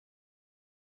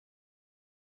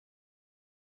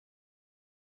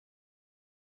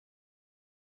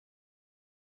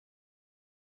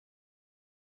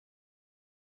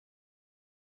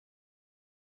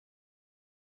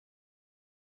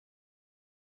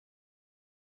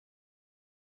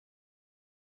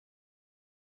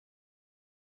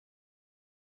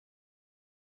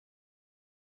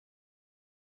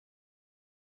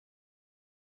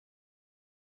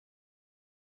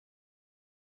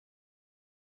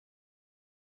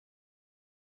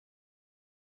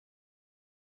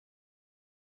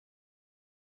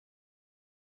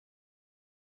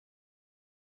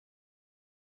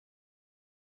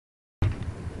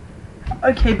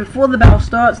Okay, before the battle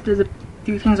starts, there's a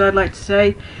few things I'd like to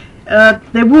say.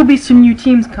 There will be some new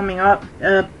teams coming up.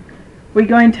 We're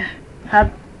going to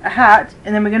have a hat,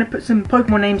 and then we're going to put some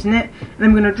Pokemon names in it, and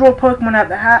then we're going to draw Pokemon out of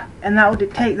the hat, and that will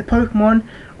dictate the Pokemon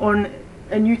on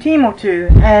a new team or two.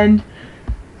 And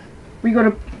we got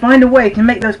to find a way to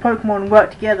make those Pokemon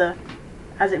work together,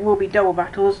 as it will be double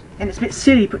battles, and it's a bit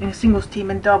silly putting a singles team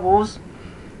in doubles.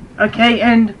 Okay,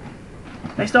 and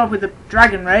they start with the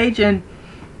Dragon Rage, and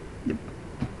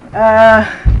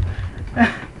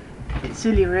it's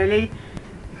silly really.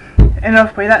 And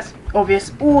Earthquake, that's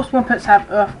obvious. All Swampert have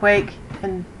Earthquake,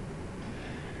 and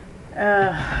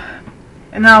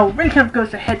now Relicanth goes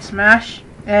to Head Smash,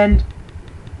 and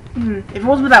if it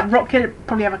wasn't for that Rocket, it'd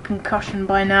probably have a concussion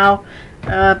by now.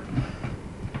 But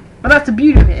that's the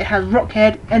beauty of it. It has Rock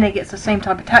Head, and it gets the same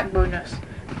type of attack bonus,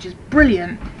 which is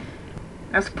brilliant.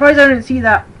 I'm surprised I don't see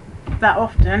that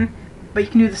often, but you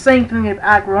can do the same thing with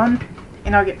Aggron,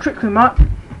 and I'll get Trick Room up,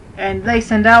 and they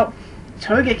send out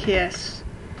Togekiss.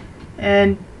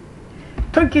 And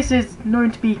Togekiss is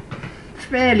known to be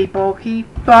fairly bulky,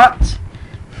 but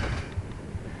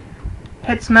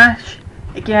Head Smash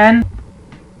again,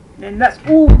 and that's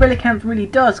all Relicanth really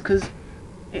does, because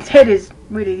its head is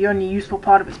really the only useful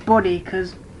part of its body,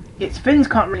 because its fins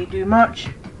can't really do much,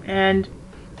 and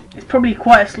it's probably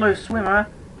quite a slow swimmer,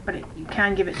 but you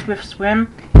can give it Swift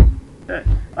Swim, but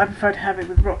I prefer to have it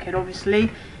with Rockhead,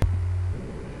 obviously.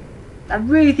 I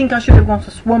really think I should have gone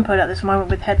for Swampert at this moment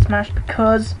with Head Smash,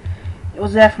 because it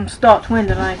was there from start to end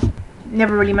and I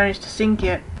never really managed to sink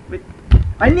it.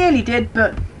 I nearly did,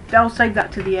 but I'll save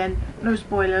that to the end. No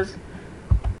spoilers.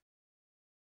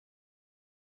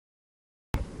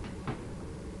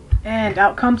 And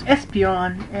out comes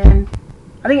Espeon, and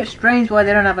I think it's strange why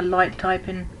they don't have a light type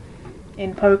in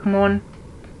Pokemon.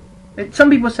 Some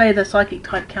people say the Psychic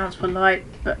type counts for light,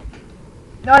 but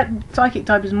Psychic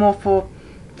type is more for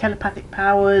telepathic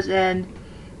powers and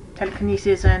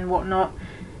telekinesis and whatnot.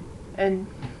 And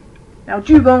now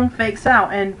Dugong fakes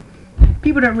out, and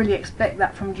people don't really expect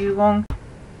that from Dugong.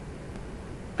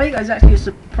 Fake Out is actually a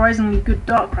surprisingly good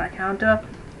Darkrai counter.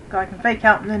 Guy can fake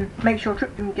out and then make sure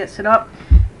Trick Room gets set up,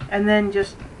 and then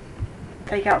just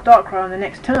take out Darkrai on the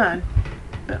next turn.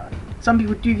 But some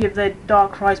people do give their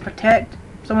Darkrai's Protect.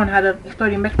 Someone had an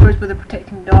Exploding Metagross with a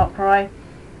Protecting Darkrai.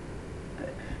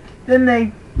 But then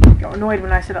they got annoyed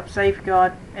when I set up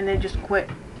Safeguard, and then just quit.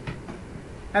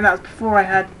 And that was before I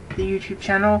had the YouTube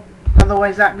channel.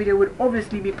 Otherwise that video would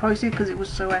obviously be posted because it was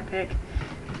so epic.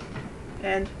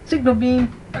 And Signal Beam,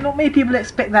 not many people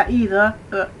expect that either,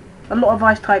 but a lot of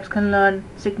Ice types can learn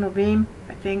Signal Beam,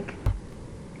 I think.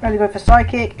 I'll go for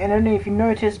Psychic, and I don't know if you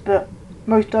noticed, but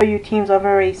most OU teams are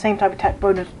very same type attack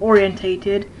bonus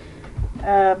orientated,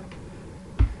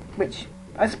 which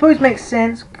I suppose makes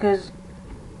sense, because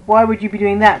why would you be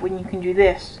doing that when you can do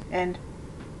this and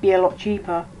be a lot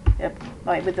cheaper,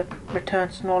 like with the Return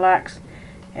Snorlax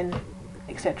and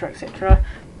etc, etc.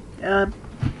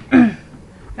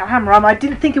 Now Hammerarm, I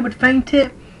didn't think it would faint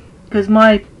it, because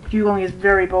my Dugong is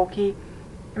very bulky.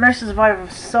 It managed to survive a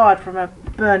facade from a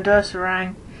burned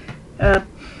Ursaring, but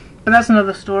that's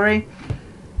another story.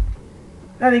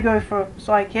 There they go for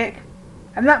Psychic,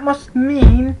 and that must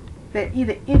mean they're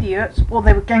either idiots or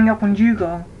they were ganging up on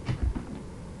Dugong.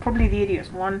 Probably the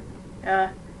idiots one.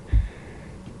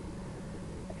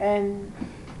 And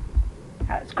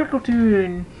it's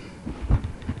Crickletoon.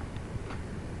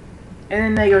 And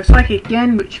then they go Psychic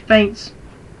again, which faints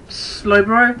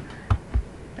Slowbro.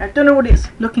 I don't know what it's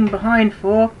looking behind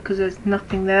for, because there's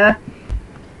nothing there.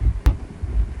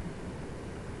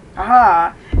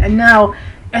 Aha! And now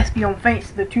Espeon faints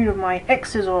to the tune of my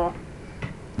Exazor.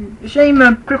 The shame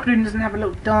Crickletoon doesn't have a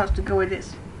little dance to go with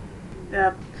its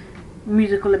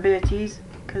musical abilities,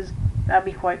 because that'd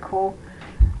be quite cool.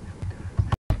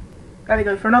 Gotta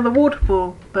go for another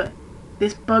waterfall, but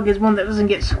this bug is one that doesn't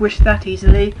get squished that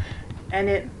easily, and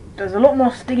it does a lot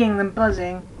more stinging than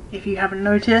buzzing. If you haven't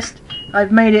noticed,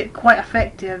 I've made it quite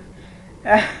effective.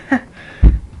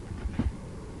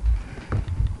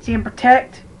 See him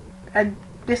Protect, and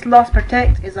this last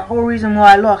Protect is the whole reason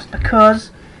why I lost,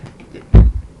 because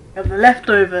of the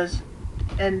leftovers.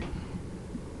 And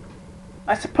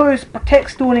I suppose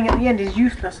Protect stalling at the end is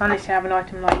useless unless you have an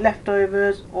item like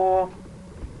Leftovers or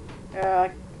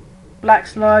Black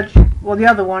Sludge, or the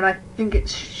other one, I think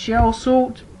it's Shoal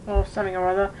Salt or something or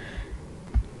other.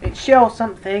 It's Shell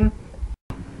something.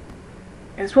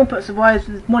 And Swampert survives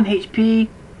with 1 HP,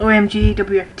 OMG,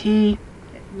 WFT,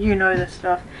 you know the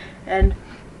stuff. And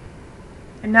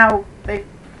now they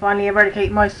finally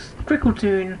eradicate my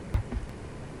Crickletoon.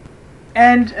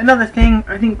 And another thing,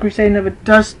 I think Crusade Nova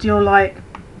does still like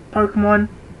Pokemon.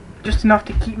 just enough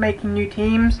to keep making new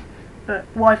teams, but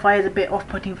Wi-Fi is a bit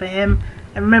off-putting for him.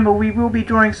 And remember, we will be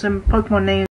drawing some Pokemon names